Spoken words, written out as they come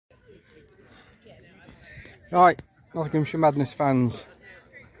Right, Nottinghamshire Madness fans.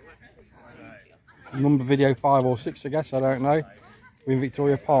 Number video 5 or 6, I guess, I don't know. We're in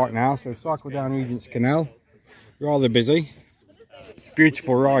Victoria Park now, so cycle down Regent's Canal. Rather busy.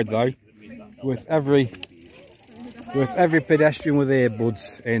 Beautiful ride though, with every pedestrian with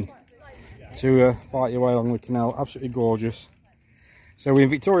earbuds in to fight your way along the canal. Absolutely gorgeous. So we're in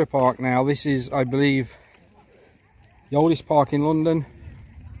Victoria Park now. This is, I believe, the oldest park in London.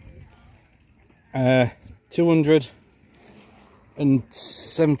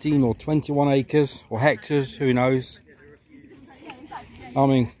 217 or 21 acres or hectares, who knows. I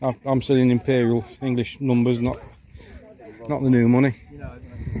mean, I'm still in imperial English numbers, not the new money.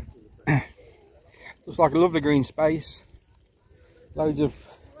 Looks like a lovely green space. Loads of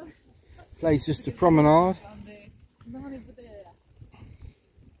places to promenade.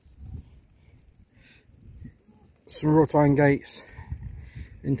 Some wrought iron gates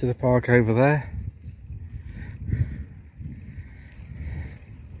into the park over there.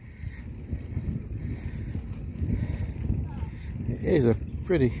 It is a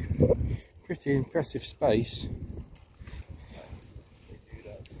pretty impressive space.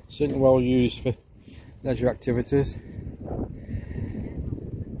 Certainly well used for leisure activities.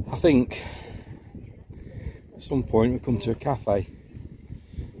 I think at some point we come to a cafe,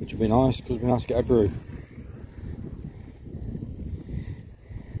 which would be nice, because it'd be nice to get a brew.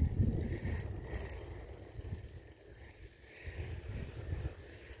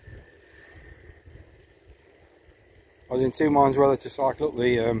 I was in two minds whether to cycle up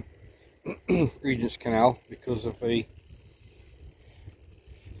the Regent's Canal because of the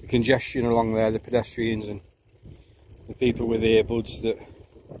congestion along there, the pedestrians and the people with earbuds that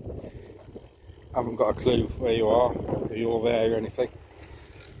haven't got a clue where you are, or you're there or anything.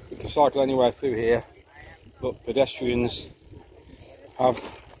 You can cycle anywhere through here, but pedestrians have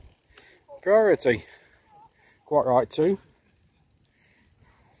priority. Quite right too.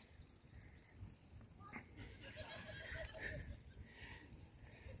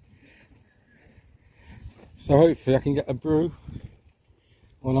 So hopefully I can get a brew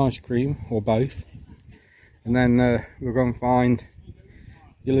or an ice cream, or both, and then we'll go and find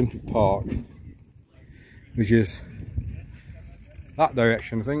the Olympic Park, which is that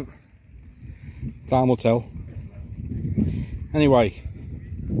direction, I think. Time will tell. Anyway,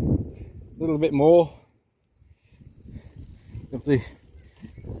 a little bit more of the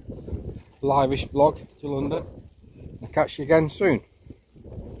live-ish vlog to London. I'll catch you again soon.